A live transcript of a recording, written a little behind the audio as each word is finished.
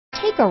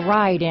Take a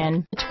ride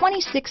in the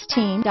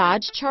 2016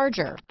 Dodge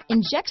Charger.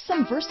 Inject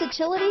some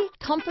versatility,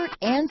 comfort,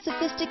 and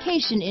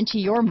sophistication into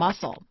your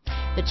muscle.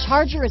 The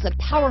Charger is a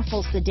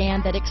powerful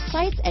sedan that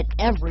excites at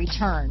every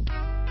turn.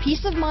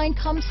 Peace of mind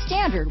comes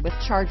standard with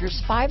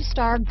Charger's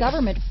 5-star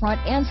government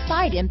front and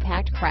side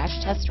impact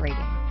crash test rating.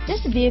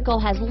 This vehicle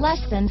has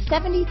less than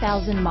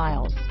 70,000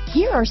 miles.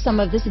 Here are some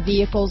of this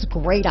vehicle's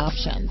great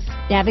options: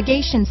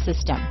 navigation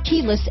system,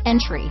 keyless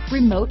entry,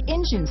 remote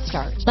engine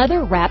start,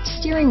 leather-wrapped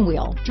steering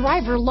wheel,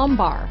 driver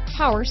lumbar,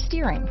 power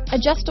steering,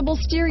 adjustable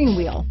steering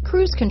wheel,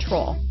 cruise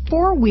control,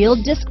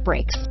 4-wheel disc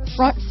brakes,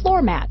 front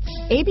floor mats,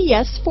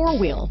 ABS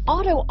 4-wheel,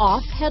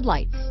 auto-off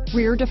headlights,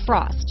 rear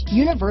defrost,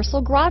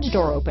 universal garage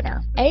door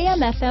opener,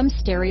 AM/FM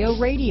stereo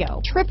radio,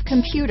 trip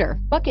computer,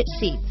 bucket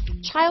seats,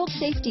 child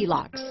safety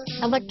locks,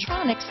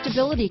 electronic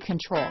stability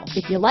control.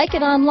 If you like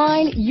it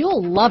online,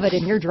 you'll love it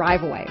in your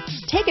driveway.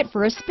 Take it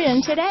for a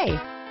spin today.